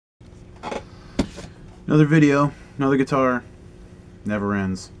Another video, another guitar. Never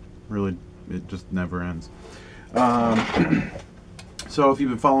ends. Really, it just never ends. So if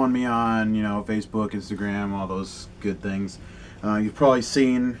you've been following me on, Facebook, Instagram, all those good things, you've probably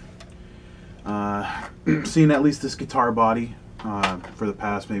seen seen at least this guitar body for the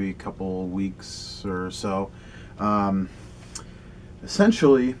past maybe couple weeks or so.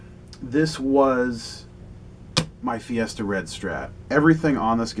 Essentially, this was my Fiesta Red Strat. Everything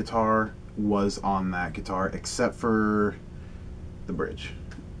on this guitar was on that guitar except for the bridge.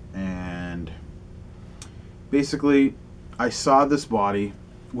 And basically, I saw this body,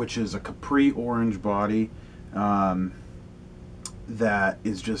 which is a Capri orange body, that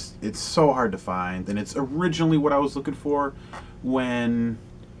is just, it's so hard to find, and it's originally what I was looking for when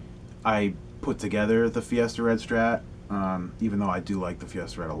I put together the Fiesta Red Strat, even though I do like the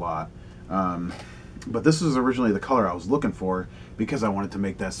Fiesta Red a lot. But this was originally the color I was looking for because I wanted to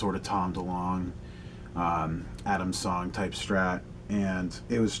make that sort of Tom DeLonge, Adam's Song type Strat, and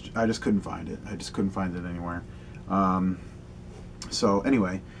I just couldn't find it. I just couldn't find it anywhere. So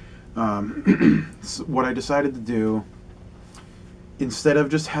anyway, so what I decided to do, instead of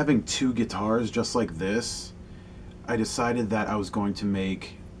just having two guitars just like this, I decided that I was going to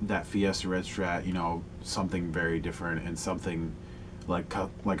make that Fiesta Red Strat, something very different and something like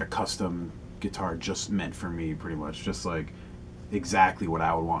a custom guitar just meant for me, pretty much, just like exactly what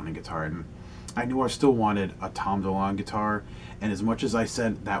I would want in a guitar. And I knew I still wanted a Tom DeLonge guitar, and as much as I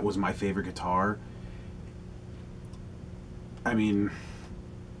said that was my favorite guitar, I mean,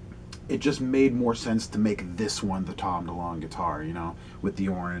 it just made more sense to make this one the Tom DeLonge guitar, with the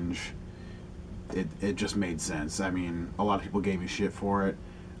orange. It just made sense. I mean, a lot of people gave me shit for it,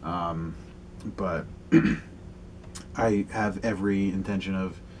 but I have every intention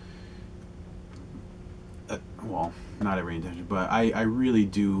of, well, not every intention, but I really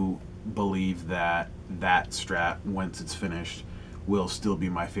do believe that that Strat, once it's finished, will still be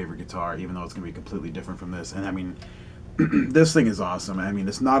my favorite guitar, even though it's going to be completely different from this. And I mean, this thing is awesome. I mean,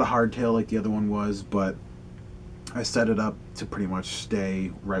 it's not a hardtail like the other one was, but I set it up to pretty much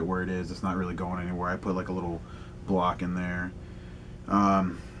stay right where it is. It's not really going anywhere. I put like a little block in there.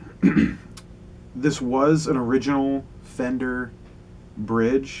 This was an original Fender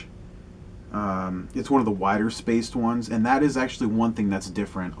bridge. It's one of the wider spaced ones, and that is actually one thing that's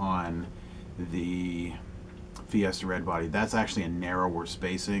different on the Fiesta Red body. That's actually a narrower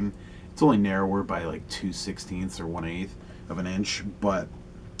spacing. It's only narrower by like 2/16 or 1/8 of an inch, but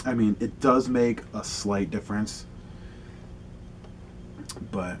I mean, it does make a slight difference.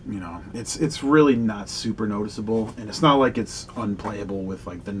 But it's really not super noticeable, and it's not like it's unplayable with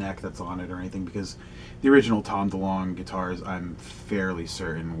like the neck that's on it or anything, because the original Tom DeLonge guitars, I'm fairly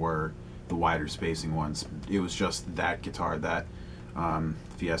certain, were the wider spacing ones. It was just that guitar, that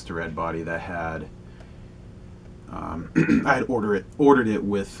Fiesta Red body, that had I had ordered it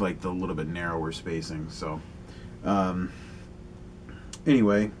with like the little bit narrower spacing. So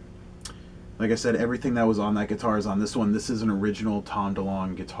anyway, like I said, everything that was on that guitar is on this one. This is an original Tom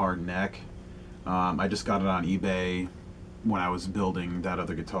DeLonge guitar neck. I just got it on eBay when I was building that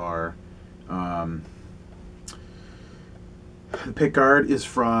other guitar. The pickguard is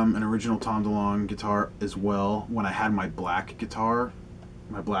from an original Tom DeLonge guitar as well. When I had my black guitar,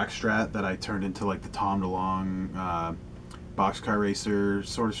 my black Strat that I turned into like the Tom DeLonge boxcar racer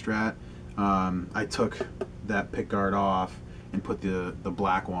sort of Strat, I took that pickguard off and put the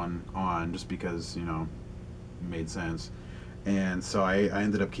black one on just because, it made sense. And so I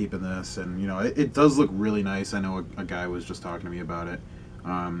ended up keeping this, and it does look really nice. I know a guy was just talking to me about it.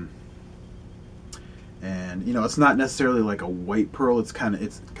 And it's not necessarily like a white pearl. It's kind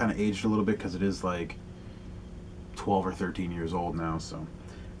of aged a little bit because it is like 12 or 13 years old now. So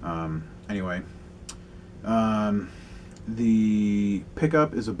anyway, the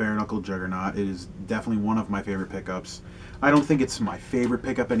pickup is a bare knuckle Juggernaut. It is definitely one of my favorite pickups. I don't think it's my favorite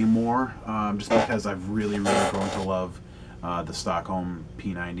pickup anymore, just because I've really grown to love the Stockholm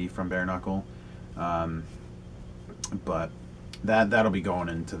P90 from bare knuckle. But that'll be going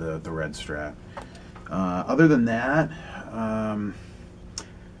into the Red Strat. Other than that,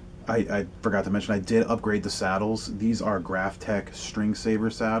 I forgot to mention, I did upgrade the saddles. These are Graphtec String Saver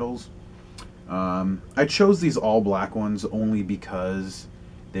saddles. I chose these all black ones only because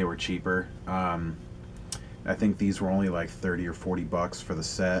they were cheaper. I think these were only like 30 or 40 bucks for the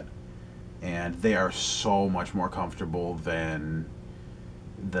set, and they are so much more comfortable than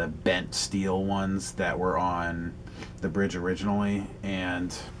the bent steel ones that were on the bridge originally,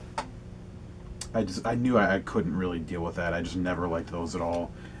 and I knew I couldn't really deal with that. I just never liked those at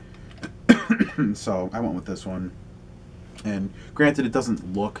all. So I went with this one. And granted, it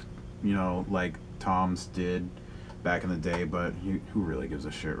doesn't look, like toms did back in the day, but who really gives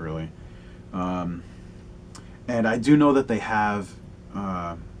a shit, really? And I do know that they have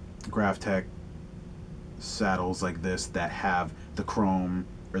GraphTech saddles like this that have the chrome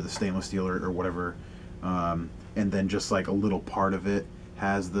or the stainless steel or whatever, and then just like a little part of it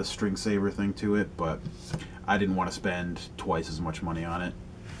has the string saver thing to it, but I didn't want to spend twice as much money on it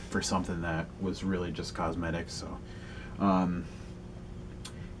for something that was really just cosmetic. So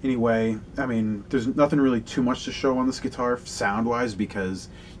anyway, I mean, there's nothing really too much to show on this guitar sound wise, because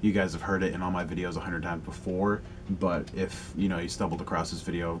you guys have heard it in all my videos 100 times before. But if you stumbled across this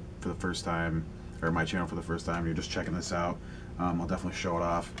video for the first time, or my channel for the first time, you're just checking this out, I'll definitely show it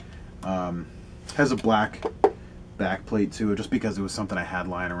off. Has a black back plate to it, just because it was something I had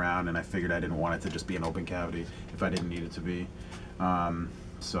lying around and I figured I didn't want it to just be an open cavity if I didn't need it to be.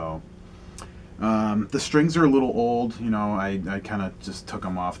 The strings are a little old, I kind of just took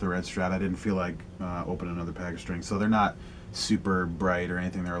them off the red Strat. I didn't feel like opening another pack of strings, so they're not super bright or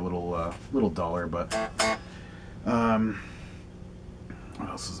anything. They're a little duller, but what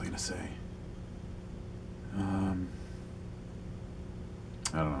else was I gonna say?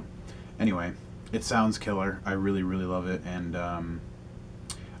 I don't know. Anyway, it sounds killer. I really, really love it, and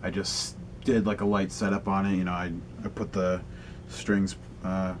I just did like a light setup on it. I put the strings,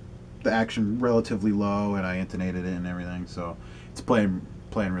 the action relatively low, and I intonated it and everything, so it's playing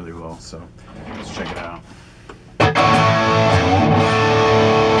really well. So let's check it out.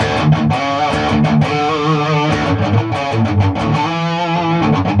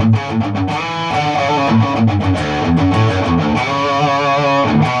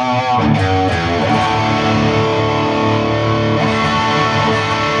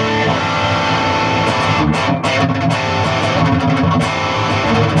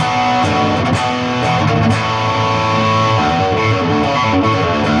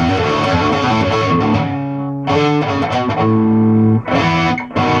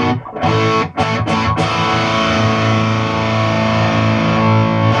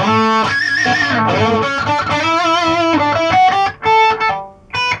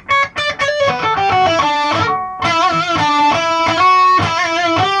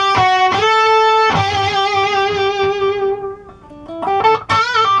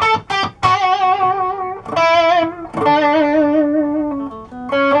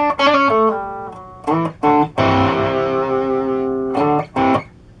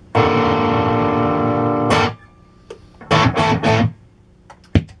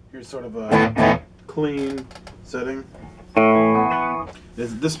 Sort of a clean setting.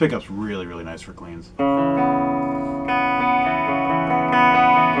 This pickup's really, really nice for cleans. And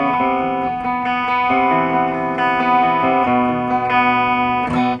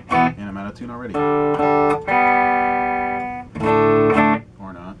I'm out of tune already.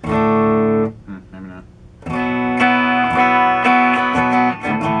 Or not. Maybe not.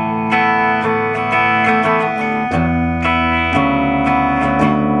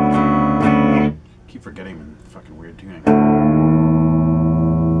 Forgetting in fucking weird tuning.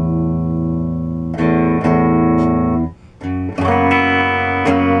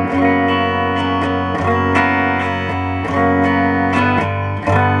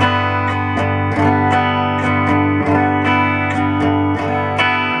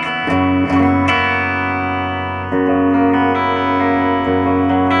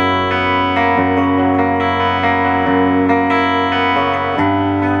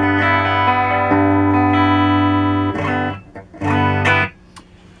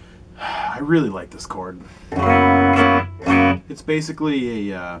 I really like this chord. It's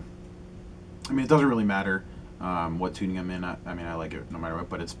basically a, I mean, it doesn't really matter what tuning I'm in. I mean, I like it no matter what,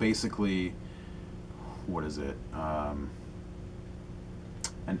 but it's basically, what is it? An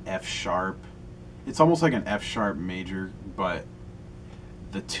F sharp. It's almost like an F sharp major, but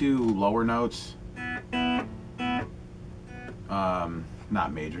the two lower notes, not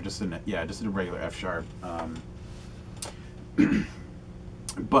major, just a regular F sharp.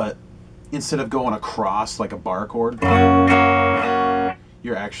 But instead of going across like a bar chord,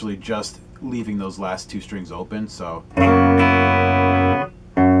 you're actually just leaving those last two strings open. So and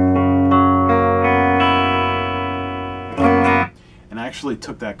I actually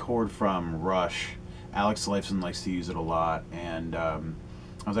took that chord from Rush. Alex Lifeson likes to use it a lot, and I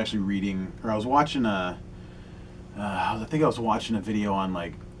was actually reading, or I was watching I think I was watching a video on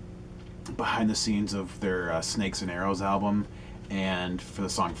like behind the scenes of their Snakes and Arrows album, and for the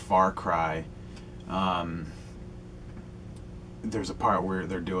song Far Cry, there's a part where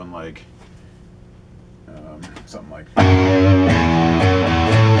they're doing like something like, how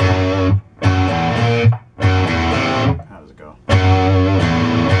does it go?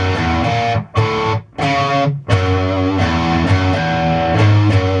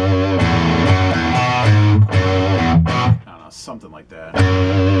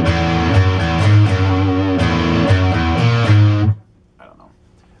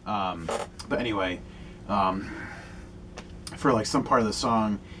 But anyway, for like some part of the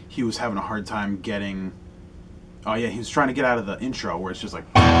song, he was having a hard time getting. Oh yeah, he was trying to get out of the intro where it's just like.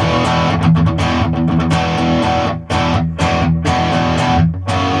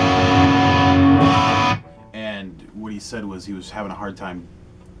 And what he said was he was having a hard time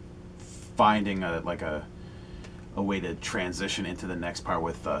finding a way to transition into the next part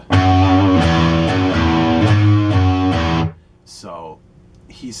with the. So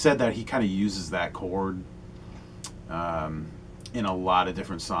he said that he kind of uses that chord in a lot of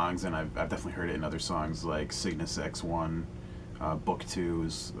different songs, and I've definitely heard it in other songs like Cygnus X1, Book 2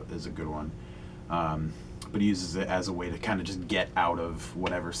 is a good one. But he uses it as a way to kind of just get out of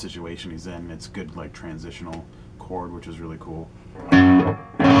whatever situation he's in. It's good like transitional chord, which is really cool.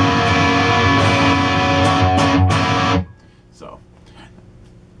 So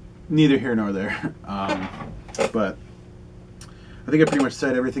neither here nor there. But I think I pretty much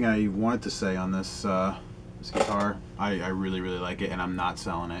said everything I wanted to say on this this guitar. I really like it, and I'm not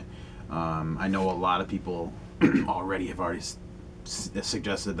selling it. I know a lot of people have already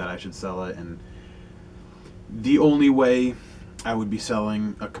suggested that I should sell it, and the only way I would be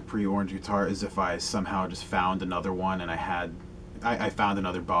selling a Capri orange guitar is if I somehow just found another one, and I found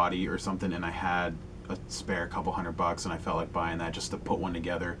another body or something, and I had a spare couple $100 and I felt like buying that just to put one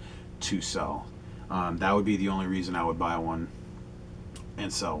together to sell. That would be the only reason I would buy one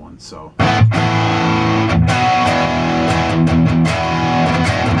and sell one. So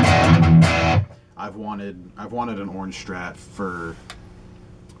I've wanted an orange Strat for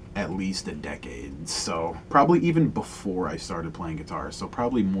at least a decade, so probably even before I started playing guitar, so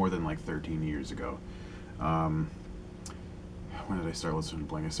probably more than like 13 years ago. When did I start listening to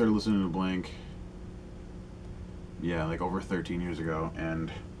Blink? I started listening to Blink, yeah, like over 13 years ago, and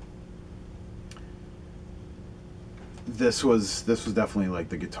this was definitely like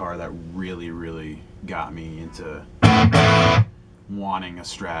the guitar that really got me into wanting a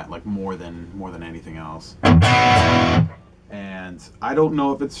Strat, like more than anything else. And I don't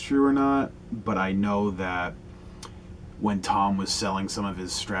know if it's true or not, but I know that when Tom was selling some of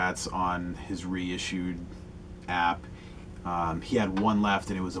his Strats on his reissued app, he had one left,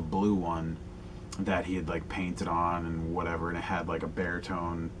 and it was a blue one that he had like painted on and whatever, and it had like a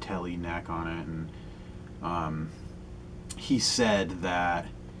baritone telly neck on it, and he said that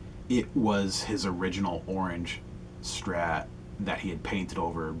it was his original orange Strat that he had painted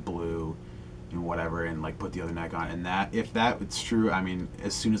over blue and whatever, and like put the other neck on. And that, if that it's true, I mean,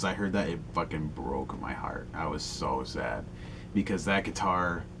 as soon as I heard that, it fucking broke my heart. I was so sad, because that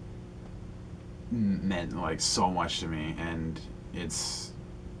guitar meant like so much to me, and it's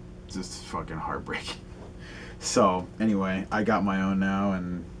just fucking heartbreaking. So anyway, I got my own now,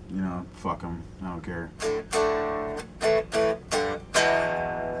 and you know, fuck them, I don't care.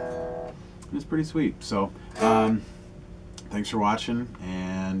 It's pretty sweet. So thanks for watching,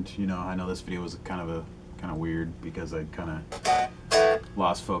 and you know, I know this video was kind of weird because I kind of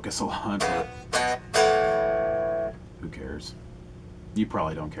lost focus a lot, but who cares? You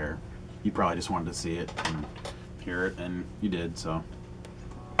probably don't care. You probably just wanted to see it and hear it, and you did, so.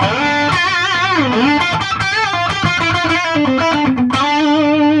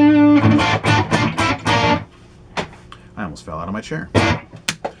 I almost fell out of my chair.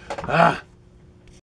 Ah!